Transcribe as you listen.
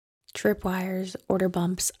Tripwires, order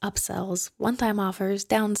bumps, upsells, one-time offers,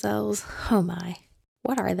 downsells. Oh my.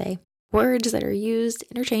 What are they? Words that are used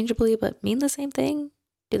interchangeably but mean the same thing?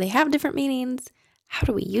 Do they have different meanings? How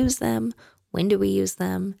do we use them? When do we use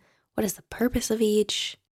them? What is the purpose of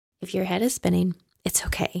each? If your head is spinning, it's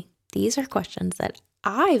okay. These are questions that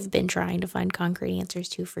I've been trying to find concrete answers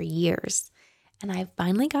to for years. And I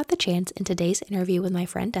finally got the chance in today's interview with my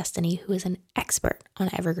friend Destini, who is an expert on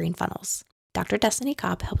evergreen funnels. Dr. Destini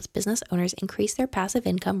Copp helps business owners increase their passive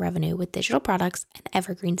income revenue with digital products and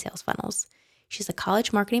evergreen sales funnels. She's a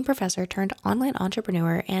college marketing professor turned online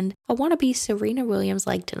entrepreneur and a wannabe Serena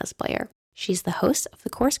Williams-like tennis player. She's the host of the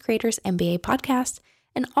Course Creators MBA podcast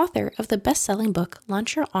and author of the best-selling book,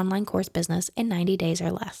 Launch Your Online Course Business in 90 Days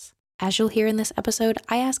or Less. As you'll hear in this episode,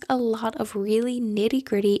 I ask a lot of really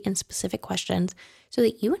nitty-gritty and specific questions so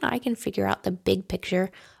that you and I can figure out the big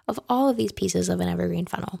picture of all of these pieces of an evergreen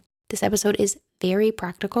funnel. This episode is very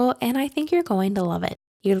practical, and I think you're going to love it.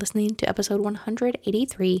 You're listening to episode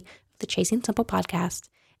 183 of the Chasing Simple podcast,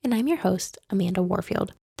 and I'm your host, Amanda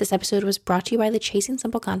Warfield. This episode was brought to you by the Chasing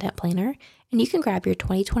Simple Content Planner, and you can grab your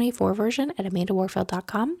 2024 version at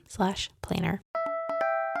amandawarfield.com/planner.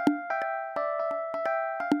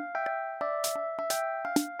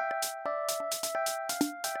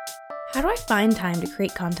 How do I find time to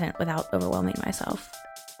create content without overwhelming myself?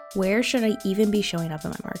 Where should I even be showing up in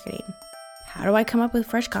my marketing? How do I come up with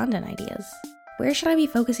fresh content ideas? Where should I be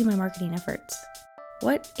focusing my marketing efforts?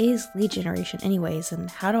 What is lead generation anyways,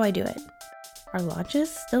 and how do I do it? Are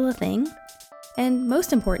launches still a thing? And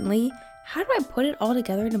most importantly, how do I put it all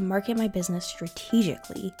together to market my business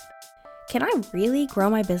strategically? Can I really grow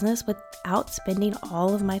my business without spending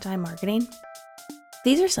all of my time marketing?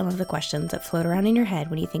 These are some of the questions that float around in your head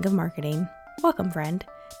when you think of marketing. Welcome, friend.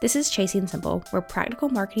 This is Chasing Simple, where practical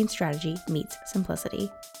marketing strategy meets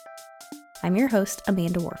simplicity. I'm your host,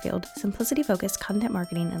 Amanda Warfield, simplicity-focused content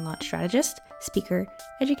marketing and launch strategist, speaker,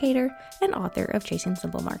 educator, and author of Chasing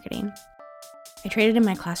Simple Marketing. I traded in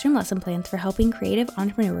my classroom lesson plans for helping creative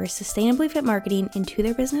entrepreneurs sustainably fit marketing into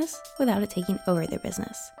their business without it taking over their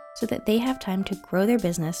business, so that they have time to grow their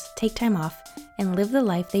business, take time off, and live the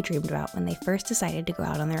life they dreamed about when they first decided to go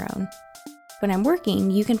out on their own. When I'm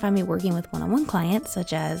working, you can find me working with one-on-one clients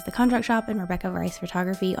such as The Contract Shop and Rebecca Rice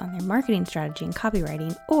Photography on their marketing strategy and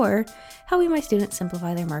copywriting, or helping my students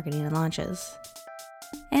simplify their marketing and launches.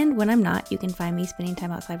 And when I'm not, you can find me spending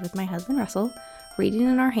time outside with my husband Russell, reading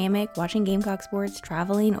in our hammock, watching Gamecock sports,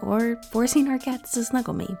 traveling, or forcing our cats to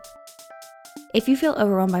snuggle me. If you feel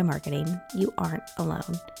overwhelmed by marketing, you aren't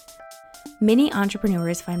alone. Many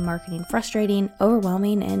entrepreneurs find marketing frustrating,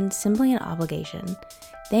 overwhelming, and simply an obligation.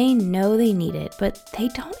 They know they need it, but they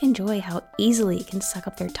don't enjoy how easily it can suck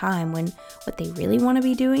up their time when what they really want to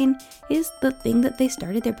be doing is the thing that they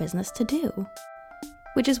started their business to do.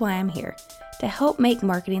 Which is why I'm here, to help make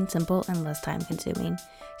marketing simple and less time consuming,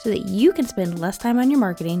 so that you can spend less time on your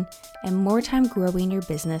marketing and more time growing your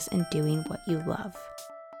business and doing what you love.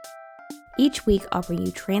 Each week, I'll bring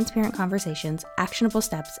you transparent conversations, actionable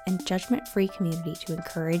steps, and judgment-free community to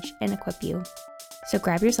encourage and equip you. So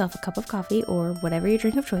grab yourself a cup of coffee or whatever your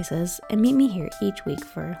drink of choice is, and meet me here each week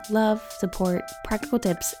for love, support, practical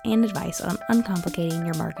tips, and advice on uncomplicating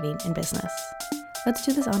your marketing and business. Let's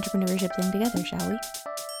do this entrepreneurship thing together, shall we?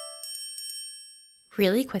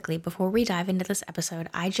 Really quickly, before we dive into this episode,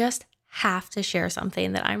 I just have to share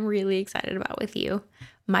something that I'm really excited about with you.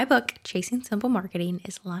 My book, Chasing Simple Marketing,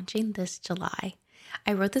 is launching this July.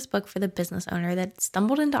 I wrote this book for the business owner that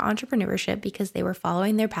stumbled into entrepreneurship because they were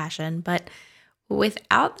following their passion, but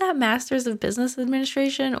without that master's of business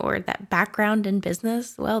administration or that background in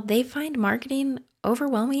business, well, they find marketing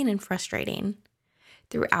overwhelming and frustrating.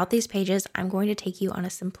 Throughout these pages, I'm going to take you on a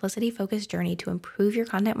simplicity-focused journey to improve your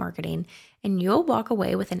content marketing, and you'll walk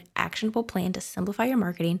away with an actionable plan to simplify your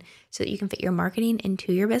marketing so that you can fit your marketing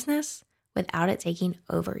into your business without it taking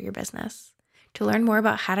over your business. To learn more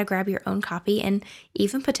about how to grab your own copy and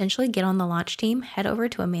even potentially get on the launch team, head over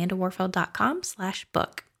to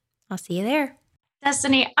amandawarfield.com/book. I'll see you there.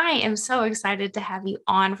 Destini, I am so excited to have you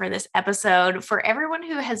on for this episode. For everyone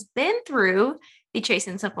who has been through the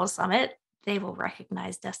Chasing Simple Summit, they will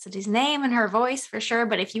recognize Destini's name and her voice for sure.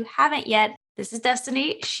 But if you haven't yet, this is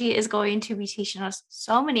Destini. She is going to be teaching us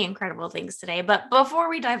so many incredible things today. But before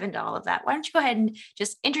we dive into all of that, why don't you go ahead and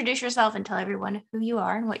just introduce yourself and tell everyone who you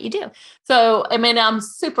are and what you do. So, Amanda, I'm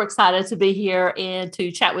super excited to be here and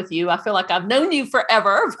to chat with you. I feel like I've known you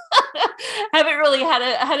forever. Haven't really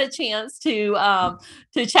had a chance to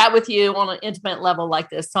chat with you on an intimate level like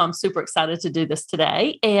this. So I'm super excited to do this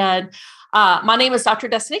today. And My name is Dr.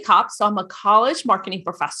 Destini Copp. So I'm a college marketing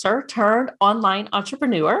professor turned online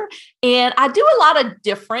entrepreneur. And I do a lot of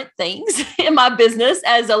different things in my business,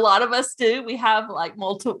 as a lot of us do. We have like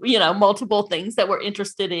multiple things that we're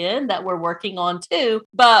interested in that we're working on too.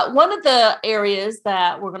 But one of the areas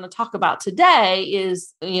that we're going to talk about today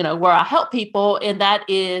is, where I help people, and that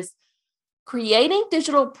is creating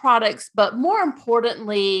digital products, but more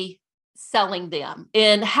importantly, selling them,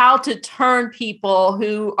 and how to turn people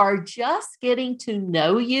who are just getting to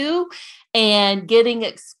know you and getting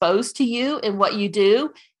exposed to you and what you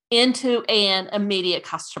do into an immediate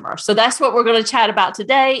customer. So that's what we're going to chat about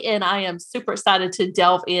today. And I am super excited to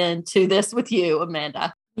delve into this with you,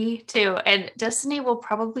 Amanda. Me too. And Destini will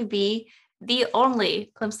probably be the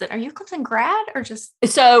only Clemson. Are you Clemson grad or just?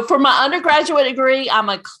 So for my undergraduate degree, I'm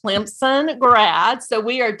a Clemson grad. So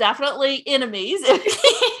we are definitely enemies.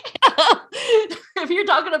 If you're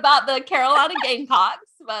talking about the Carolina Gamecocks,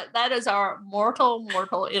 but that is our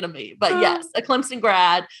mortal enemy. But yes, a Clemson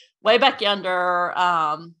grad, way back yonder.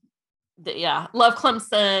 Love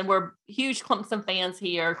Clemson. We're huge Clemson fans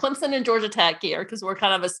here. Clemson and Georgia Tech here because we're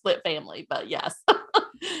kind of a split family. But yes.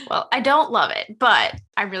 Well, I don't love it, but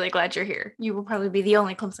I'm really glad you're here. You will probably be the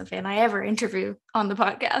only Clemson fan I ever interview on the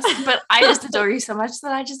podcast, but I just adore you so much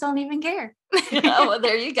that I just don't even care. Well,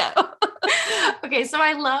 there you go. Okay, so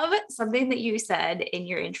I love something that you said in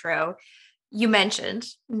your intro. You mentioned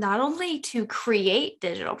not only to create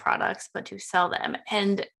digital products, but to sell them.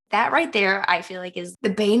 And that right there, I feel like is the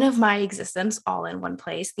bane of my existence all in one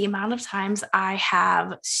place. The amount of times I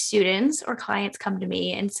have students or clients come to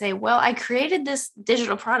me and say, well, I created this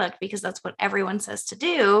digital product because that's what everyone says to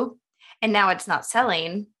do. And now it's not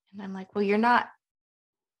selling. And I'm like, well, you're not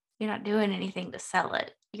doing anything to sell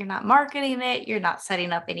it. You're not marketing it. You're not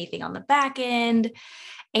setting up anything on the back end.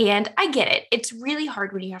 And I get it. It's really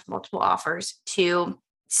hard when you have multiple offers to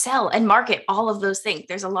sell and market all of those things.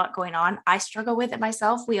 There's a lot going on. I struggle with it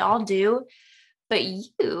myself. We all do. But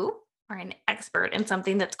you are an expert in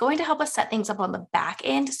something that's going to help us set things up on the back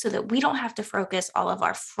end so that we don't have to focus all of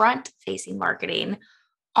our front-facing marketing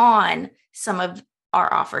on some of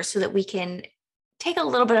our offers so that we can take a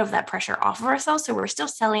little bit of that pressure off of ourselves so we're still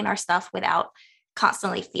selling our stuff without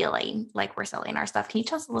constantly feeling like we're selling our stuff. Can you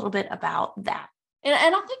tell us a little bit about that? And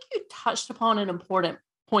I think you touched upon an important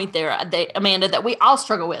point there, Amanda, that we all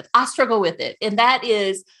struggle with. I struggle with it. And that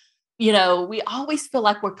is, we always feel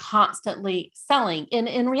like we're constantly selling. And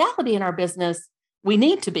in reality, in our business, we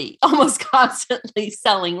need to be almost constantly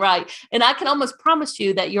selling, right? And I can almost promise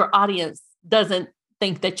you that your audience doesn't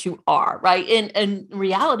think that you are, right? And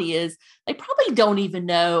reality is they probably don't even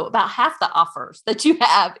know about half the offers that you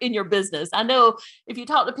have in your business. I know if you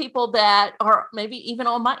talk to people that are maybe even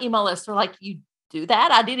on my email list, they're like, you do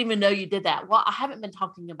that? I didn't even know you did that. Well, I haven't been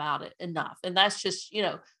talking about it enough. And that's just,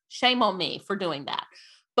 shame on me for doing that.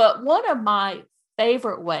 But one of my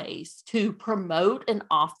favorite ways to promote an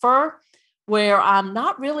offer where I'm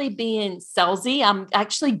not really being salesy, I'm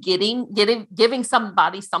actually giving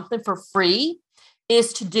somebody something for free,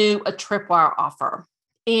 is to do a Tripwire offer.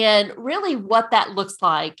 And really what that looks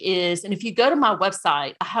like is, and if you go to my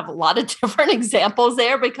website, I have a lot of different examples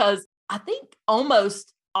there because I think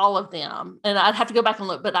almost all of them, and I'd have to go back and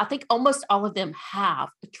look, but I think almost all of them have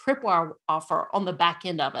a Tripwire offer on the back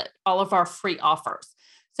end of it, all of our free offers.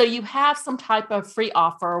 So you have some type of free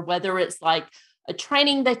offer, whether it's like a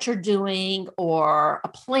training that you're doing or a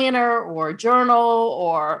planner or a journal,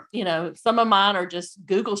 or, some of mine are just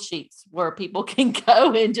Google Sheets where people can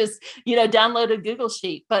go and just, download a Google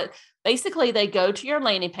Sheet. But basically they go to your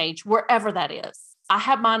landing page, wherever that is. I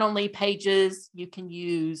have mine on lead pages. You can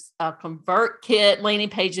use a ConvertKit landing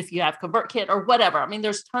page if you have ConvertKit or whatever. I mean,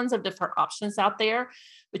 there's tons of different options out there,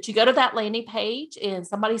 but you go to that landing page and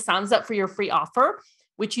somebody signs up for your free offer,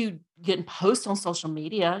 which you can post on social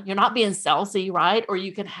media. You're not being salesy, right? Or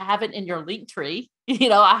you can have it in your link tree.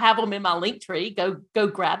 I have them in my link tree. Go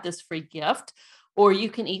grab this free gift. Or you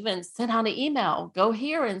can even send out an email. Go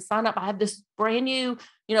here and sign up. I have this brand new,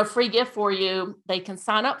 free gift for you. They can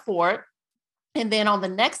sign up for it. And then on the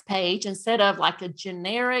next page, instead of like a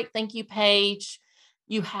generic thank you page,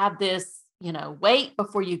 you have this, wait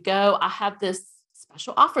before you go. I have this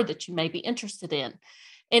special offer that you may be interested in.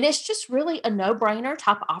 And it's just really a no-brainer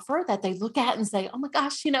type offer that they look at and say, oh my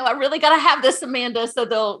gosh, I really got to have this, Amanda. So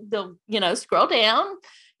they'll, scroll down,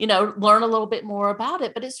 learn a little bit more about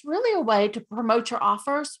it. But it's really a way to promote your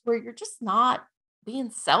offers where you're just not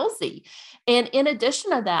being salesy. And in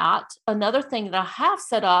addition to that, another thing that I have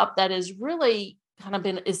set up that is really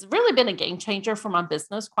been a game changer for my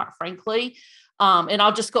business, quite frankly. And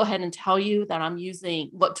I'll just go ahead and tell you that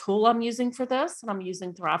what tool I'm using for this, and I'm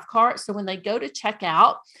using ThriveCart. So when they go to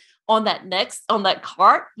checkout on that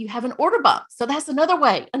cart, you have an order bump. So that's another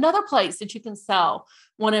place that you can sell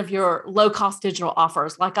one of your low cost digital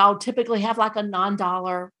offers. Like I'll typically have like a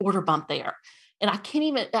 $9 order bump there. And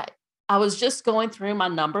I was just going through my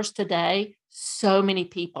numbers today. So many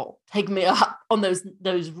people take me up on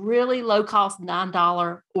those really low cost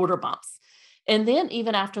 $9 order bumps. And then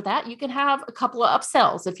even after that, you can have a couple of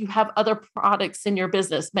upsells if you have other products in your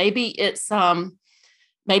business. Maybe it's a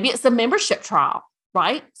membership trial,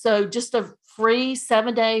 right? So just a free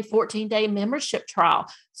 7-day, 14-day membership trial.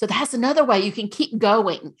 So that's another way you can keep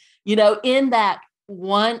going, in that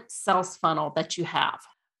one sales funnel that you have.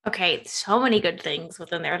 Okay, so many good things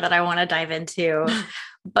within there that I want to dive into.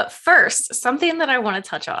 But first, something that I want to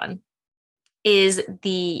touch on is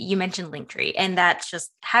you mentioned Linktree, and that's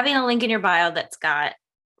just having a link in your bio that's got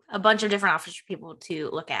a bunch of different offers for people to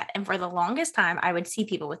look at. And for the longest time, I would see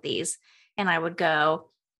people with these and I would go,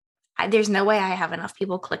 there's no way I have enough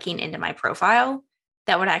people clicking into my profile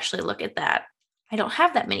that would actually look at that. I don't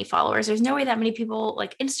have that many followers. There's no way that many people,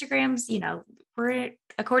 like Instagram's, we're,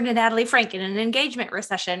 according to Natalie Frank, in an engagement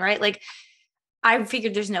recession, right? Like I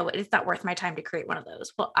figured there's no way, it's not worth my time to create one of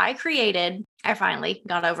those. Well, I finally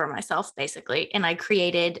got over myself basically. And I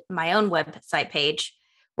created my own website page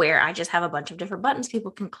where I just have a bunch of different buttons people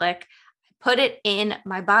can click. I put it in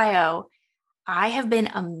my bio. I have been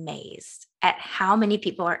amazed at how many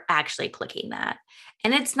people are actually clicking that.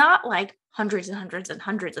 And it's not like hundreds and hundreds and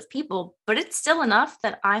hundreds of people, but it's still enough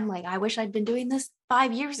that I'm like, I wish I'd been doing this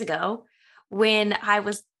 5 years ago when I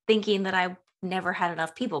was thinking that I never had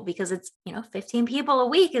enough people, because it's, 15 people a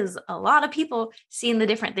week is a lot of people seeing the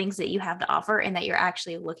different things that you have to offer and that you're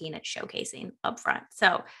actually looking at showcasing upfront.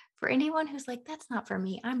 So for anyone who's like, that's not for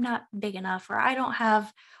me, I'm not big enough, or I don't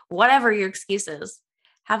have whatever your excuse is,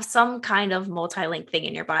 have some kind of multi-link thing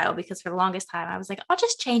in your bio, because for the longest time I was like, I'll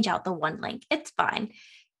just change out the one link. It's fine.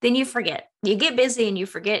 Then you forget, you get busy and you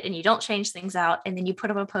forget and you don't change things out. And then you put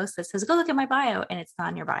up a post that says, go look at my bio, and it's not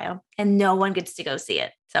in your bio and no one gets to go see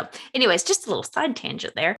it. So anyways, just a little side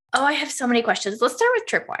tangent there. Oh, I have so many questions. Let's start with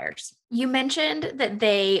Tripwires. You mentioned that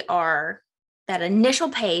they are that initial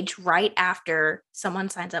page right after someone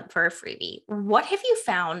signs up for a freebie. What have you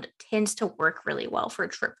found tends to work really well for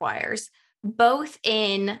Tripwires, both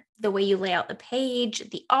in the way you lay out the page,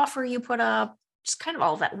 the offer you put up, just kind of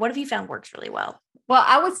all of that? What have you found works really well? Well,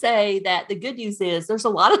 I would say that the good news is there's a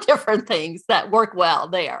lot of different things that work well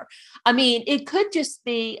there. I mean, it could just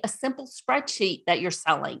be a simple spreadsheet that you're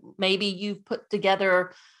selling. Maybe you've put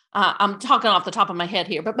together, I'm talking off the top of my head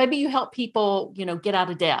here, but maybe you help people, get out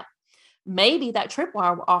of debt. Maybe that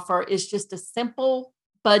Tripwire offer is just a simple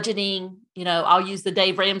budgeting, I'll use the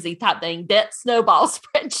Dave Ramsey type thing, debt snowball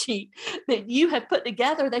spreadsheet that you have put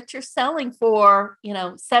together that you're selling for,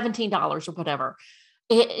 $17 or whatever.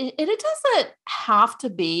 It doesn't have to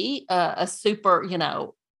be a super,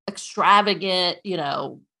 extravagant,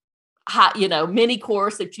 high, mini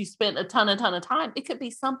course that you spent a ton of time. It could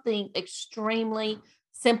be something extremely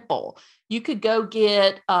simple. You could go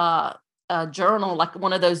get a journal, like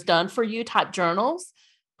one of those done for you type journals,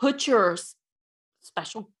 put your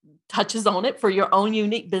special touches on it for your own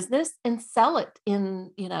unique business and sell it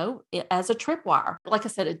as a Tripwire. Like I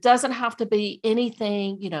said, it doesn't have to be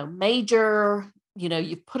anything, major.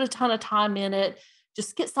 You've put a ton of time in it.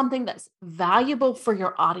 Just get something that's valuable for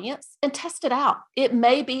your audience and test it out. It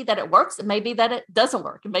may be that it works. It may be that it doesn't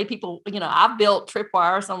work. It may people, I've built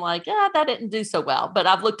Tripwires. I'm like, yeah, that didn't do so well, but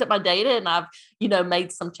I've looked at my data and I've,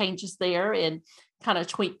 made some changes there and kind of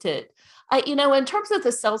tweaked it. In terms of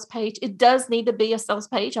the sales page, it does need to be a sales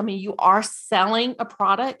page. I mean, you are selling a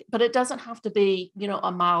product, but it doesn't have to be,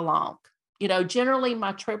 a mile long. Generally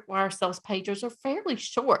my Tripwire sales pages are fairly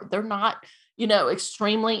short. They're not,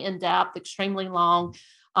 extremely in-depth, extremely long.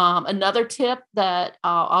 Another tip that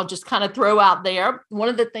I'll just kind of throw out there. One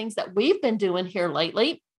of the things that we've been doing here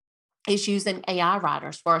lately is using AI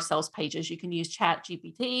writers for our sales pages. You can use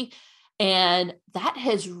ChatGPT, and that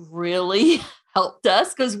has really helped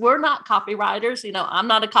us because we're not copywriters. I'm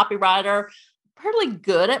not a copywriter. Pretty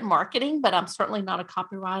good at marketing, but I'm certainly not a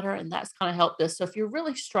copywriter, and that's kind of helped us. So if you're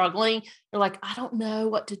really struggling, you're like, I don't know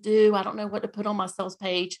what to do. I don't know what to put on my sales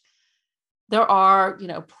page. There are,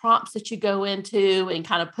 prompts that you go into and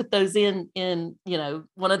kind of put those in,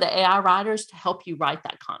 one of the AI writers to help you write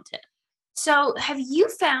that content. So have you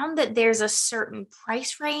found that there's a certain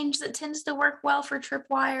price range that tends to work well for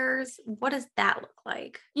Tripwires? What does that look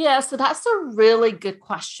like? Yeah, so that's a really good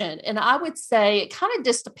question. And I would say it kind of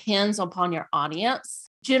just depends upon your audience.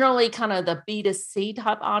 generally kind of the B2C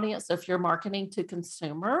type audience. So if you're marketing to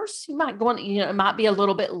consumers, you might go on, it might be a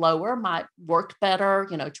little bit lower, might work better,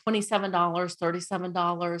 $27,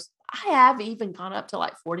 $37. I have even gone up to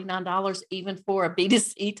like $49 even for a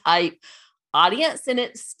B2C type audience. And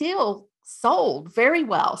it still sold very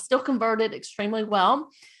well, still converted extremely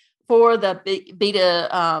well. For the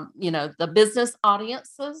the business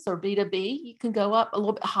audiences or B2B, you can go up a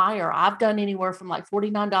little bit higher. I've done anywhere from like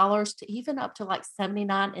 $49 to even up to like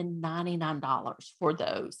 $79 and $99 for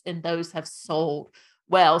those. And those have sold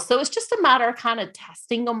well. So it's just a matter of kind of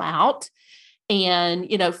testing them out and,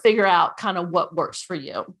 figure out kind of what works for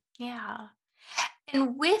you. Yeah.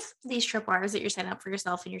 And with these tripwires that you're setting up for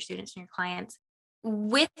yourself and your students and your clients,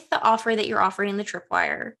 with the offer that you're offering in the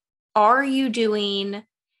tripwire, are you doing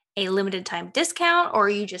a limited time discount, or are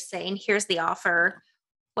you just saying, here's the offer?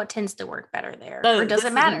 What tends to work better there? Or does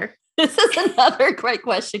it matter? This is another great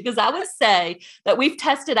question, because I would say that we've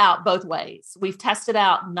tested out both ways. We've tested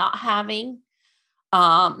out not having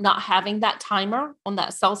that timer on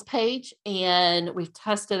that sales page, and we've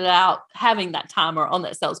tested it out having that timer on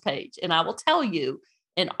that sales page. And I will tell you,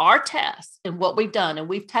 in our test and what we've done, and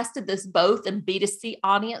we've tested this both in B2C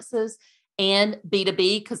audiences and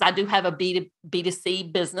B2B, because I do have a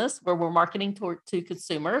B2C business where we're marketing to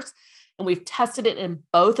consumers, and we've tested it in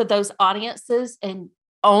both of those audiences. And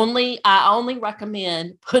I only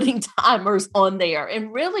recommend putting timers on there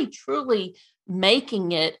and really truly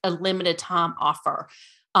making it a limited time offer.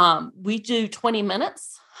 We do 20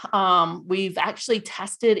 minutes. We've actually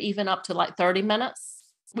tested even up to like 30 minutes.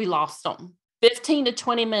 We lost them. 15 to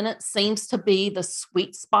 20 minutes seems to be the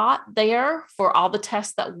sweet spot there for all the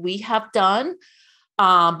tests that we have done.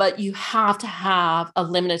 But you have to have a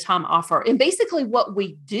limited time offer. And basically what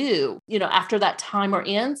we do, after that timer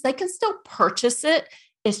ends, they can still purchase it.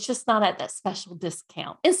 It's just not at that special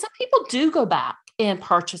discount. And some people do go back and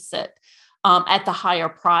purchase it at the higher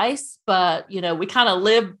price. But, we kind of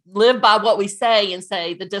live by what we say and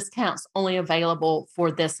say the discount's only available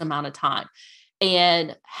for this amount of time.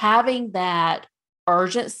 And having that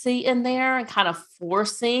urgency in there and kind of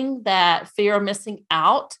forcing that fear of missing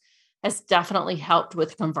out has definitely helped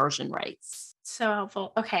with conversion rates. So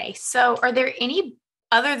helpful. Okay. So are there any,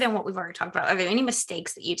 other than what we've already talked about, are there any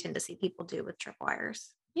mistakes that you tend to see people do with tripwires?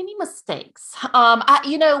 Any mistakes?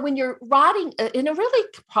 When you're writing, and it really,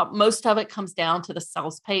 most of it comes down to the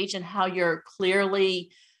sales page and how you're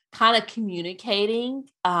clearly kind of communicating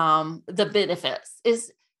the benefits.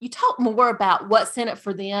 Is you talk more about what's in it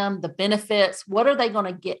for them, the benefits, what are they going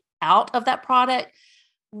to get out of that product,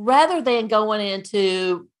 rather than going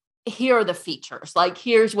into, here are the features, like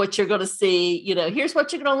here's what you're going to see, here's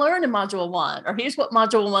what you're going to learn in module 1, or here's what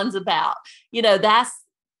module 1's about.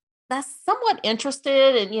 That's somewhat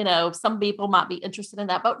interested. And, some people might be interested in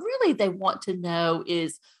that, but really they want to know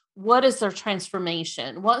is, what is their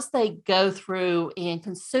transformation once they go through and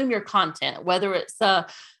consume your content, whether it's a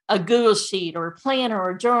Google Sheet or a planner or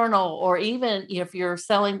a journal, or even if you're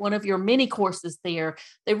selling one of your mini courses there,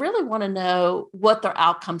 they really want to know what their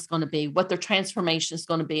outcome's going to be, what their transformation is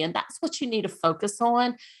going to be. And that's what you need to focus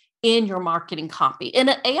on in your marketing copy. And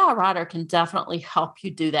an AI writer can definitely help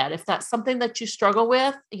you do that. If that's something that you struggle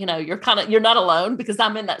with, you're not alone, because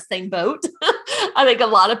I'm in that same boat. I think a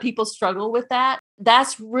lot of people struggle with that.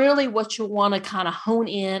 That's really what you want to kind of hone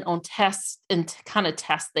in on, test and kind of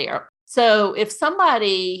test there. So if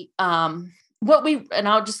somebody, and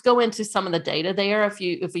I'll just go into some of the data there if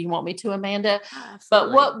you want me to, Amanda. Absolutely.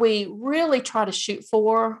 But what we really try to shoot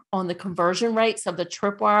for on the conversion rates of the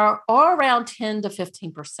tripwire are around 10 to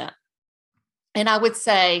 15%. And I would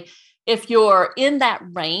say if you're in that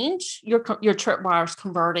range, your tripwire is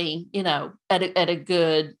converting, at a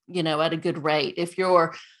good rate. If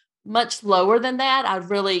you're much lower than that,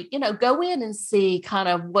 I'd really, go in and see kind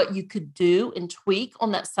of what you could do and tweak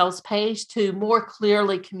on that sales page to more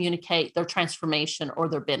clearly communicate their transformation or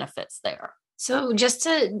their benefits there. So just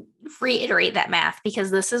to reiterate that math,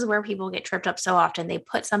 because this is where people get tripped up so often, they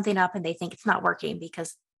put something up and they think it's not working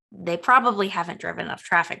because they probably haven't driven enough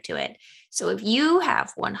traffic to it. So if you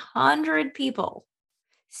have 100 people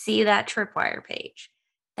see that tripwire page,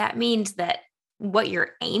 that means that what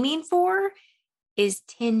you're aiming for is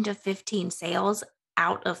 10 to 15 sales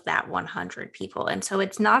out of that 100 people. And so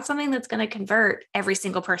it's not something that's going to convert every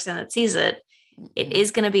single person that sees it. It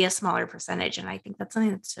is going to be a smaller percentage. And I think that's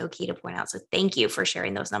something that's so key to point out. So thank you for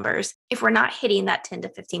sharing those numbers. If we're not hitting that 10 to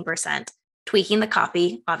 15%, tweaking the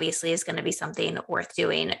copy obviously is going to be something worth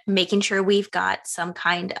doing. Making sure we've got some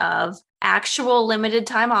kind of actual limited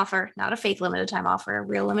time offer, not a fake limited time offer, a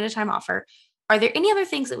real limited time offer. Are there any other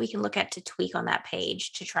things that we can look at to tweak on that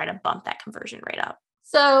page to try to bump that conversion rate up?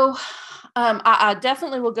 So I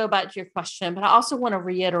definitely will go back to your question, but I also want to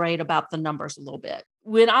reiterate about the numbers a little bit.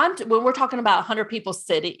 When we're talking about 100 people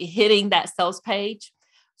hitting that sales page,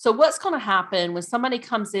 so what's going to happen when somebody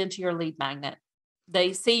comes into your lead magnet?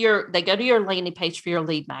 They go to your landing page for your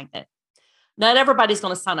lead magnet. Not everybody's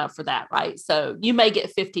going to sign up for that, right? So you may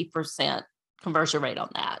get 50% conversion rate on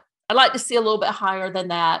that. I'd like to see a little bit higher than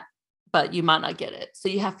that, but you might not get it. So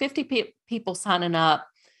you have 50 people signing up.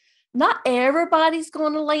 Not everybody's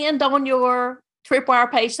going to land on your Tripwire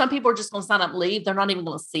page. Some people are just going to sign up and leave. They're not even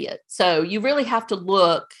going to see it. So you really have to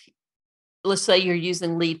look. Let's say you're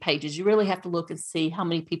using lead pages. You really have to look and see how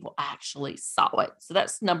many people actually saw it. So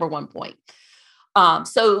that's number one point.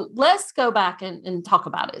 So let's go back and talk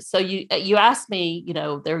about it. So you asked me,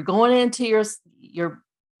 they're going into your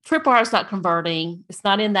Tripwire is not converting. It's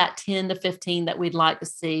not in that 10 to 15 that we'd like to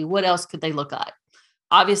see. What else could they look at?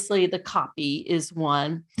 Obviously, the copy is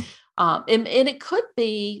one. And it could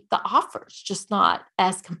be the offers, just not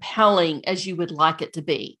as compelling as you would like it to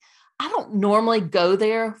be. I don't normally go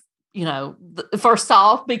there, first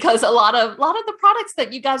off, because a lot of the products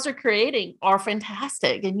that you guys are creating are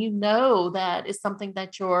fantastic. And that is something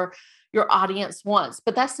that your audience wants.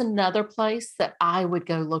 But that's another place that I would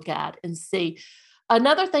go look at and see.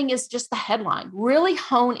 Another thing is just the headline. Really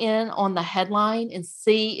hone in on the headline and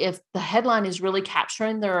see if the headline is really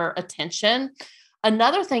capturing their attention.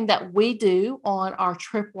 Another thing that we do on our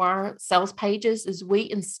Tripwire sales pages is we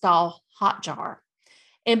install Hotjar.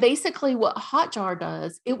 And basically what Hotjar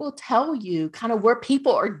does, it will tell you kind of where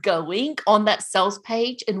people are going on that sales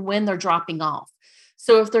page and when they're dropping off.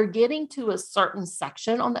 So if they're getting to a certain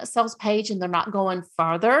section on that sales page and they're not going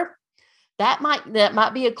further, that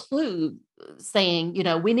might be a clue saying,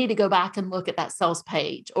 we need to go back and look at that sales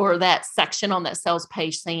page or that section on that sales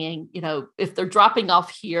page saying, if they're dropping off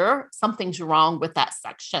here, something's wrong with that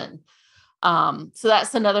section. So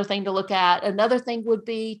that's another thing to look at. Another thing would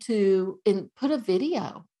be to put a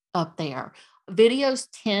video up there. Videos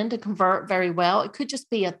tend to convert very well. It could just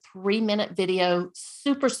be a 3-minute video,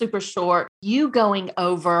 super, super short, you going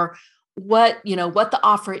over what the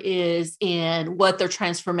offer is and what their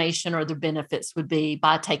transformation or their benefits would be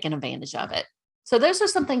by taking advantage of it. So those are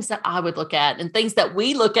some things that I would look at and things that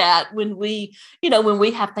we look at when we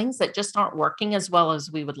have things that just aren't working as well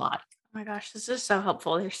as we would like. Oh my gosh, this is so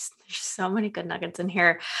helpful. There's so many good nuggets in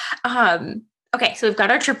here. Okay, so we've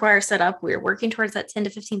got our Tripwire set up. We're working towards that 10 to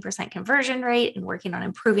 15% conversion rate and working on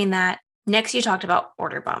improving that. Next, you talked about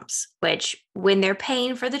order bumps, which when they're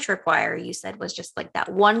paying for the Tripwire, you said was just like that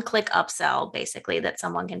one-click upsell, basically, that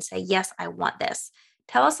someone can say, yes, I want this.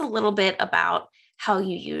 Tell us a little bit about how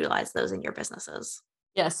you utilize those in your businesses.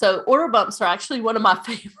 Yeah, so order bumps are actually one of my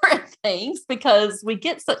favorite things because we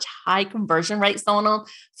get such high conversion rates on them.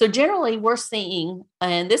 So generally we're seeing,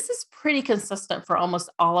 and this is pretty consistent for almost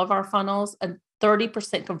all of our funnels, a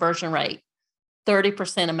 30% conversion rate.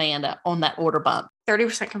 30%, Amanda, on that order bump.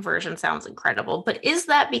 30% conversion sounds incredible, but is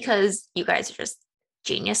that because you guys are just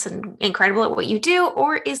genius and incredible at what you do,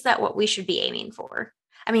 or is that what we should be aiming for?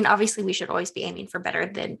 I mean, obviously we should always be aiming for better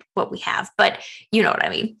than what we have, but you know what I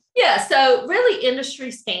mean? Yeah. So really industry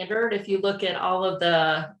standard, if you look at all of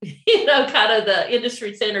the, kind of the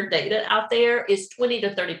industry standard data out there, is 20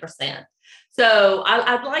 to 30%. So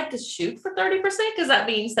I'd like to shoot for 30% because that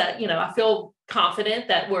means that, I feel confident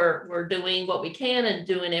that we're doing what we can and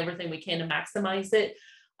doing everything we can to maximize it.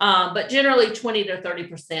 But generally 20 to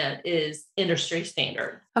 30% is industry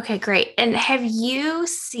standard. Okay, great. And have you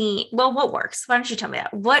seen, what works? Why don't you tell me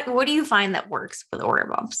that? What do you find that works for the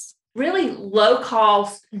order bumps? Really low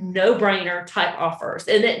cost, no brainer type offers.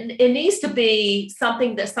 And it needs to be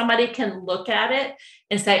something that somebody can look at it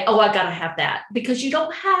and say, oh, I got to have that, because you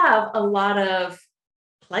don't have a lot of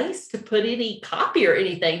place to put any copy or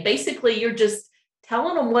anything. Basically, you're just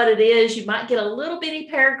telling them what it is. You might get a little bitty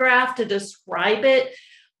paragraph to describe it,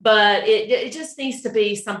 but it just needs to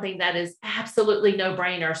be something that is absolutely no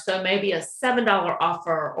brainer. So maybe a $7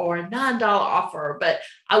 offer or a $9 offer, but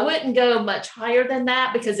I wouldn't go much higher than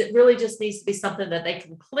that because it really just needs to be something that they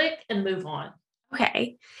can click and move on.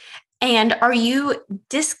 Okay. And are you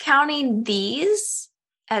discounting these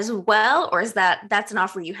as well? Or is that's an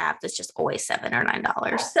offer you have that's just always $7 or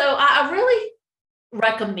 $9? So I really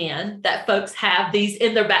recommend that folks have these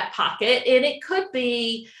in their back pocket, and it could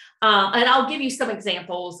be, and I'll give you some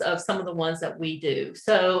examples of some of the ones that we do.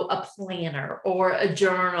 So a planner or a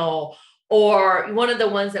journal, or one of the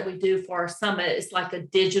ones that we do for our summit is like a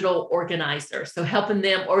digital organizer. So helping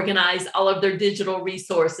them organize all of their digital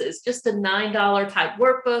resources, just a $9 type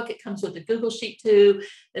workbook. It comes with a Google Sheet too,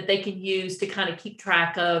 that they can use to kind of keep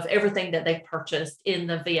track of everything that they've purchased in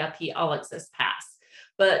the VIP All Access Pass.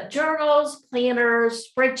 but journals, planners,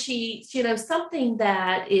 spreadsheets, something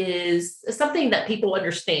that people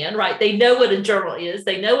understand, right? They know what a journal is.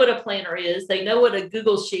 They know what a planner is. They know what a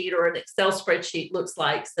Google sheet or an Excel spreadsheet looks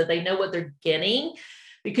like. So they know what they're getting,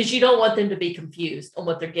 because you don't want them to be confused on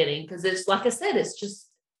what they're getting. Because it's, like I said, it's just,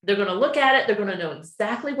 they're going to look at it. They're going to know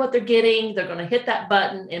exactly what they're getting. They're going to hit that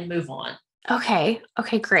button and move on. Okay,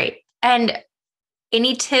 great. And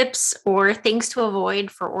any tips or things to avoid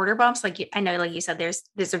for order bumps? I know, like you said,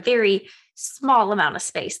 there's a very small amount of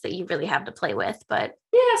space that you really have to play with, but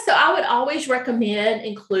yeah, so I would always recommend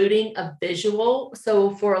including a visual.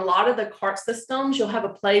 So for a lot of the cart systems, you'll have a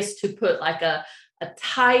place to put like a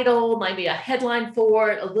title, maybe a headline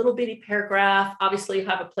for it, a little bitty paragraph. Obviously, you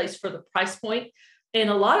have a place for the price point. And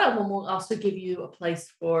a lot of them will also give you a place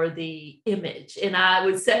for the image. And I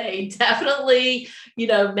would say definitely,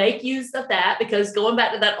 make use of that, because going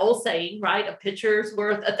back to that old saying, right? A picture's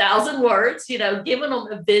worth 1,000 words, giving them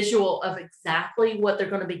a visual of exactly what they're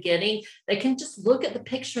going to be getting. They can just look at the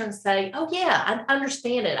picture and say, oh yeah, I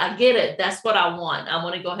understand it. I get it. That's what I want. I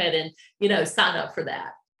want to go ahead and, sign up for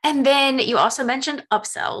that. And then you also mentioned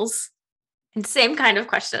upsells, and same kind of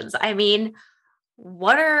questions. I mean,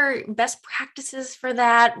 what are best practices for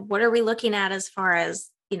that? What are we looking at as far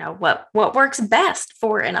as, what works best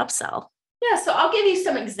for an upsell? Yeah, so I'll give you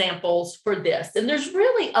some examples for this. And there's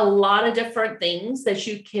really a lot of different things that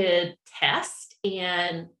you could test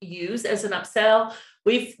and use as an upsell.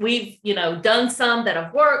 We've done some that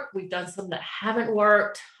have worked. We've done some that haven't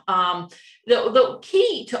worked. The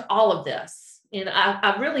key to all of this, and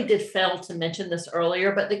I really did fail to mention this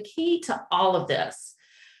earlier, but the key to all of this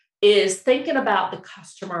is thinking about the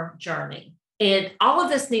customer journey. And all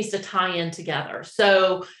of this needs to tie in together.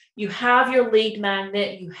 So you have your lead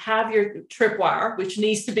magnet, you have your tripwire, which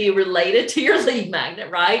needs to be related to your lead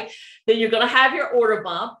magnet, right? Then you're going to have your order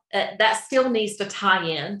bump. That still needs to tie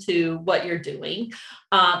in to what you're doing.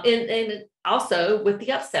 And also with the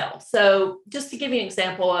upsell. So just to give you an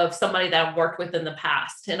example of somebody that I've worked with in the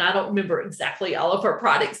past, and I don't remember exactly all of her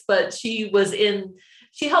products, but she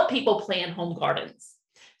helped people plan home gardens.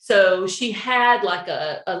 So she had like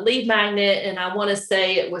a lead magnet, and I want to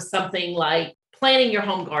say it was something like planning your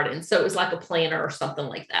home garden. So it was like a planner or something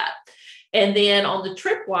like that. And then on the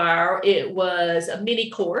Tripwire, it was a mini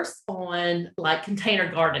course on like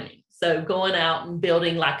container gardening. So going out and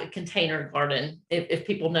building like a container garden, if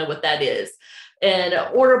people know what that is. And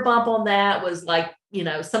an order bump on that was like,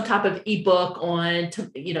 some type of ebook on,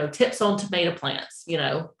 tips on tomato plants,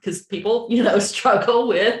 because people, struggle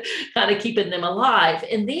with kind of keeping them alive.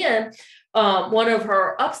 And then one of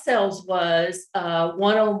her upsells was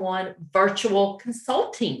one-on-one virtual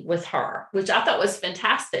consulting with her, which I thought was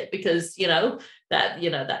fantastic, because,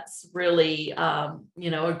 that's really,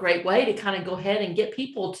 a great way to kind of go ahead and get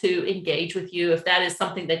people to engage with you if that is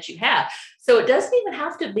something that you have. So it doesn't even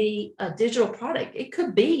have to be a digital product. It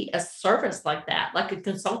could be a service like that, like a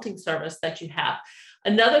consulting service that you have.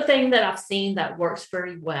 Another thing that I've seen that works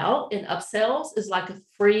very well in upsells is like a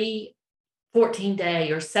free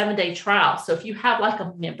 14-day or 7-day trial. So if you have like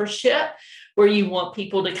a membership where you want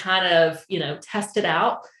people to kind of, test it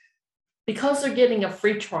out, because they're getting a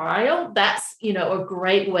free trial, that's, a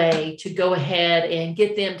great way to go ahead and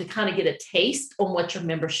get them to kind of get a taste on what your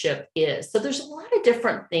membership is. So there's a lot of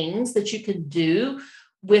different things that you can do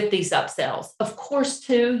with these upsells. Of course,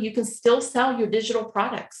 too, you can still sell your digital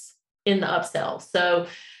products in the upsell. So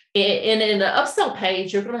in the upsell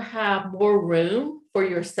page, you're going to have more room for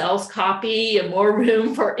your sales copy and more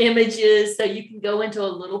room for images. So you can go into a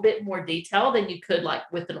little bit more detail than you could like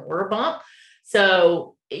with an order bump.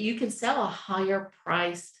 So you can sell a higher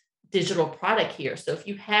priced digital product here. So if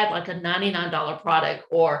you had like a $99 product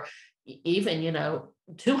or even,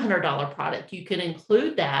 $200 product, you can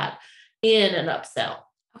include that in an upsell.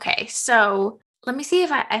 Okay. So let me see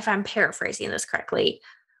if I'm paraphrasing this correctly.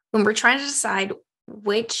 When we're trying to decide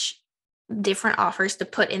which different offers to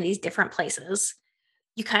put in these different places,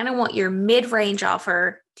 you kind of want your mid-range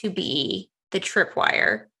offer to be the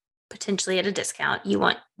Tripwire, potentially at a discount. You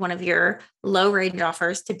want one of your low-range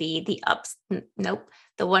offers to be the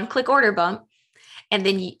one-click order bump. And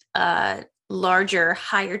then larger,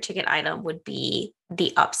 higher ticket item would be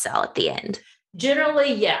the upsell at the end.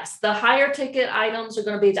 Generally, yes. The higher ticket items are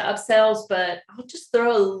going to be the upsells, but I'll just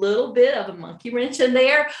throw a little bit of a monkey wrench in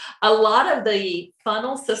there. A lot of the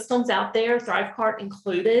funnel systems out there, ThriveCart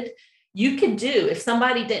included, you could do, if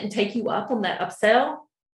somebody didn't take you up on that upsell,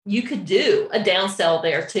 you could do a downsell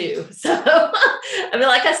there too. So,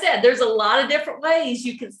 like I said, there's a lot of different ways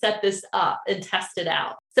you can set this up and test it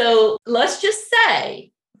out. So let's just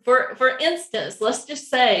say, for instance, let's just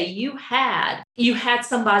say you had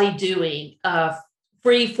somebody doing a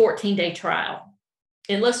free 14-day trial.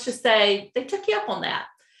 And let's just say they took you up on that.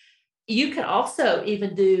 You can also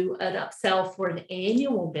even do an upsell for an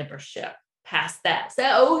annual membership past that. So,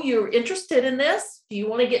 oh, you're interested in this? Do you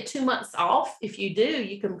want to get 2 months off? If you do,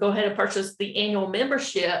 you can go ahead and purchase the annual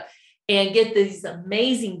membership and get these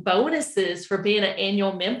amazing bonuses for being an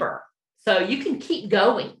annual member. So you can keep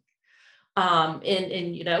going.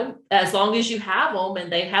 And you know, as long as you have them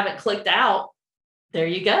and they haven't clicked out, there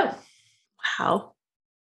you go. Wow.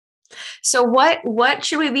 So what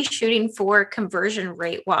should we be shooting for conversion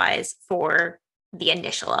rate wise for the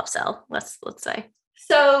initial upsell? Let's say.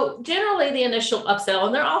 So generally the initial upsell,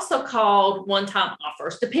 and they're also called one-time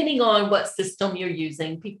offers, depending on what system you're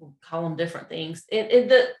using. People call them different things.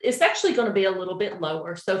 It's actually going to be a little bit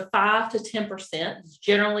lower. So 5 to 10% is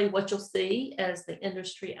generally what you'll see as the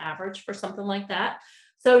industry average for something like that.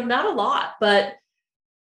 So not a lot, but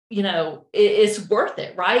you know, it's worth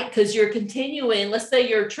it, right? Because you're continuing. Let's say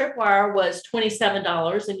your Tripwire was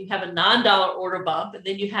 $27 and you have a $9 order bump, and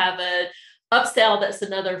then you have an upsell that's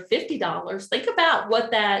another $50. Think about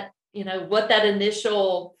what that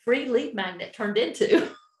initial free lead magnet turned into.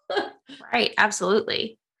 Right,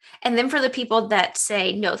 absolutely. And then for the people that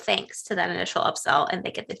say no thanks to that initial upsell and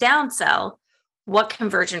they get the downsell, what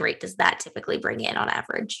conversion rate does that typically bring in on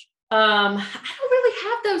average? I don't really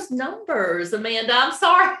have those numbers, Amanda. I'm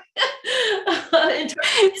sorry.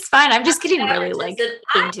 It's fine. I'm just getting really into it.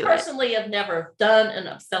 I personally have never done an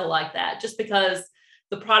upsell like that, just because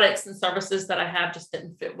the products and services that I have just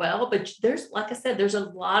didn't fit well. But there's, like I said, there's a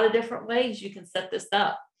lot of different ways you can set this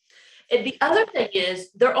up. And the other thing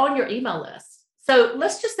is they're on your email list. So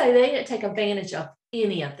let's just say they didn't take advantage of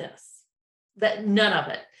any of this, none of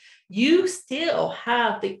it. You still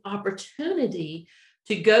have the opportunity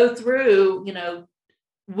to go through, you know,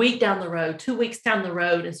 week down the road, 2 weeks down the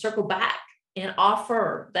road, and circle back and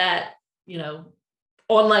offer that, you know,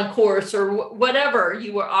 online course or whatever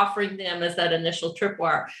you were offering them as that initial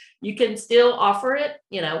Tripwire. You can still offer it,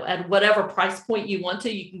 you know, at whatever price point you want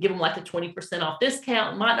to. You can give them like a 20% off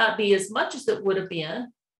discount. It might not be as much as it would have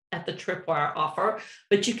been at the Tripwire offer,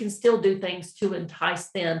 but you can still do things to entice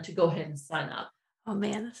them to go ahead and sign up. Oh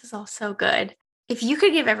man, this is all so good. If you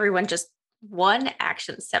could give everyone just one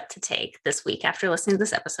action step to take this week after listening to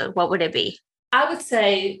this episode, what would it be? I would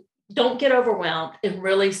say don't get overwhelmed and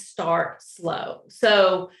really start slow.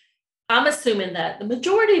 So I'm assuming that the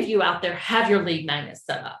majority of you out there have your lead magnet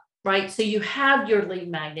set up, right? So you have your lead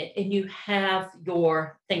magnet and you have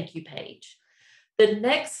your thank you page. The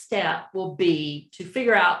next step will be to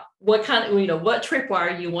figure out what kind of, you know, what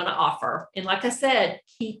Tripwire you want to offer. And like I said,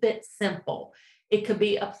 keep it simple. It could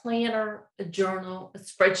be a planner, a journal, a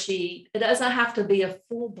spreadsheet. It doesn't have to be a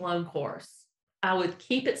full-blown course. I would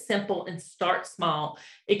keep it simple and start small.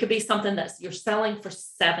 It could be something that you're selling for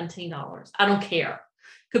 $17. I don't care.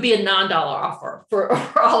 It could be a $9 offer for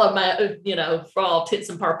all of my, you know, for all intents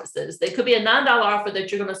and purposes. It could be a $9 offer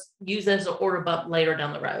that you're going to use as an order bump later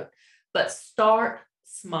down the road. But start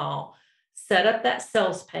small. Set up that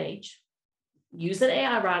sales page. Use an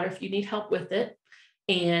AI writer if you need help with it.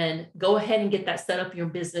 And go ahead and get that set up in your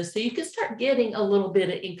business so you can start getting a little bit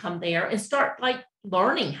of income there and start like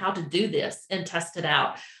learning how to do this and test it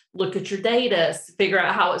out. Look at your data, figure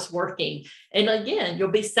out how it's working. And again, you'll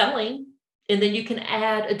be selling, and then you can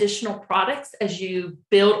add additional products as you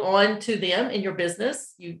build on to them in your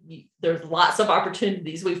business. There's lots of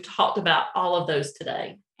opportunities. We've talked about all of those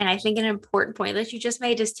today. And I think an important point that you just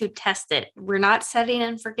made is to test it. We're not setting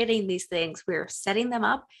and forgetting these things. We're setting them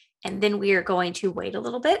up. And then we are going to wait a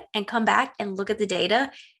little bit and come back and look at the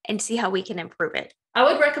data and see how we can improve it. I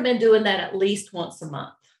would recommend doing that at least once a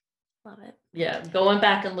month. Love it. Yeah, going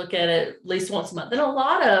back and look at it at least once a month. And a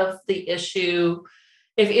lot of the issue,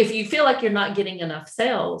 if you feel like you're not getting enough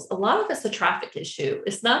sales, a lot of it's a traffic issue.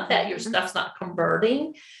 It's not that your stuff's not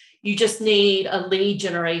converting. You just need a lead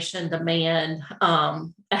generation demand.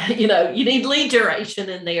 You need lead generation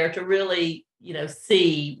in there to really,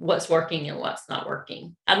 see what's working and what's not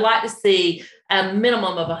working. I'd like to see a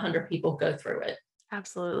minimum of 100 people go through it.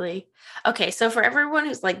 Absolutely. Okay. So for everyone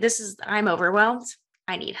who's like, I'm overwhelmed,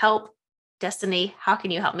 I need help. Destini, how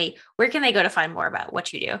can you help me? Where can they go to find more about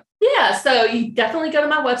what you do? Yeah, so you definitely go to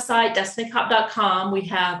my website, destinicopp.com. We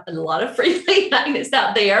have a lot of free lead magnets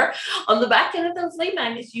out there. On the back end of those lead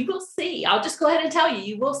magnets, you will see, I'll just go ahead and tell you,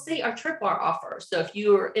 you will see our Tripwire offer. So if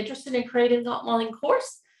you're interested in creating an online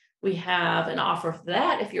course, we have an offer for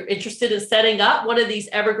that. If you're interested in setting up one of these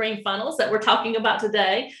evergreen funnels that we're talking about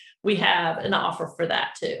today, we have an offer for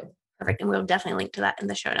that too. Perfect. And we'll definitely link to that in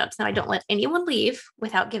the show notes. Now, I don't let anyone leave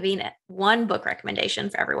without giving one book recommendation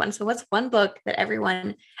for everyone. So what's one book that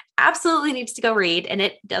everyone absolutely needs to go read? And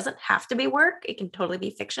it doesn't have to be work. It can totally be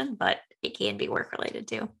fiction, but it can be work related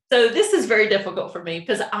too. So this is very difficult for me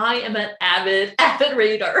because I am an avid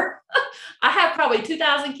reader. I have probably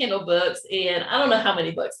 2,000 Kindle books and I don't know how many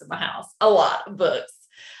books in my house, a lot of books.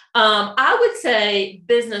 I would say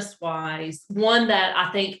business-wise, one that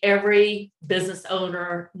I think every business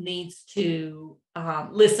owner needs to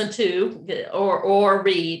listen to or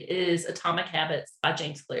read is Atomic Habits by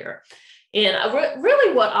James Clear. And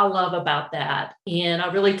really what I love about that, and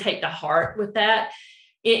I really take to heart with that,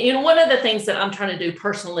 one of the things that I'm trying to do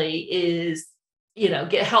personally is,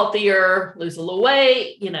 get healthier, lose a little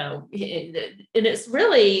weight, and it's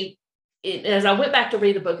really, as I went back to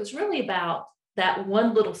read the book, it's really about that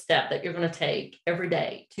one little step that you're going to take every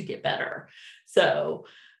day to get better. So,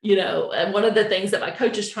 and one of the things that my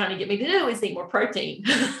coach is trying to get me to do is eat more protein.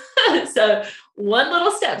 So one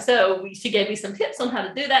little step. So she gave me some tips on how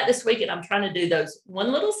to do that this week. And I'm trying to do those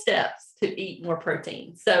one little steps to eat more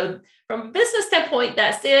protein. So from a business standpoint,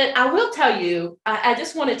 that's it. I will tell you, I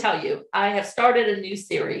just want to tell you, I have started a new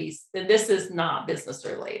series and this is not business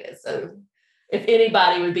related. So if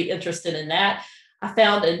anybody would be interested in that, I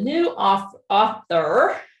found a new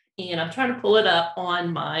author, and I'm trying to pull it up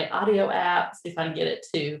on my audio app, see if I can get it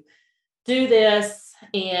to do this.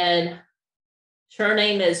 And her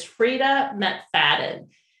name is Frida McFadden.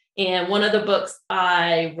 And one of the books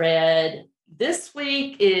I read this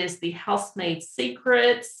week is The Housemaid's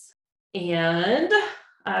Secrets. And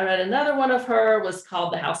I read another one of her was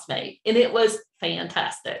called The Housemaid, and it was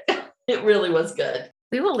fantastic. It really was good.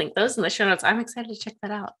 We will link those in the show notes. I'm excited to check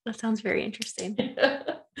that out. That sounds very interesting.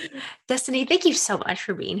 Destini, thank you so much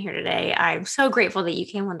for being here today. I'm so grateful that you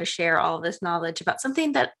came on to share all of this knowledge about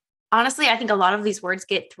something that, honestly, I think a lot of these words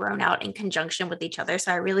get thrown out in conjunction with each other.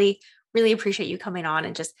 So I really, really appreciate you coming on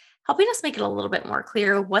and just helping us make it a little bit more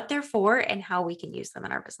clear what they're for and how we can use them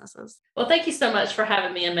in our businesses. Well, thank you so much for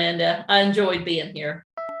having me, Amanda. I enjoyed being here.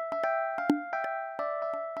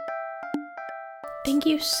 Thank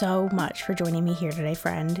you so much for joining me here today,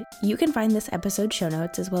 friend. You can find this episode show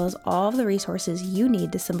notes as well as all of the resources you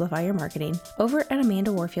need to simplify your marketing over at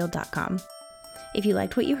amandawarfield.com. If you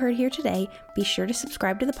liked what you heard here today, be sure to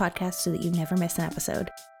subscribe to the podcast so that you never miss an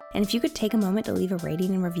episode. And if you could take a moment to leave a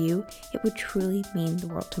rating and review, it would truly mean the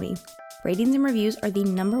world to me. Ratings and reviews are the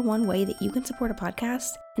 #1 way that you can support a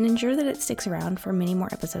podcast and ensure that it sticks around for many more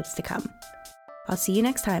episodes to come. I'll see you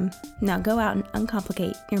next time. Now go out and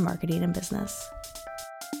uncomplicate your marketing and business.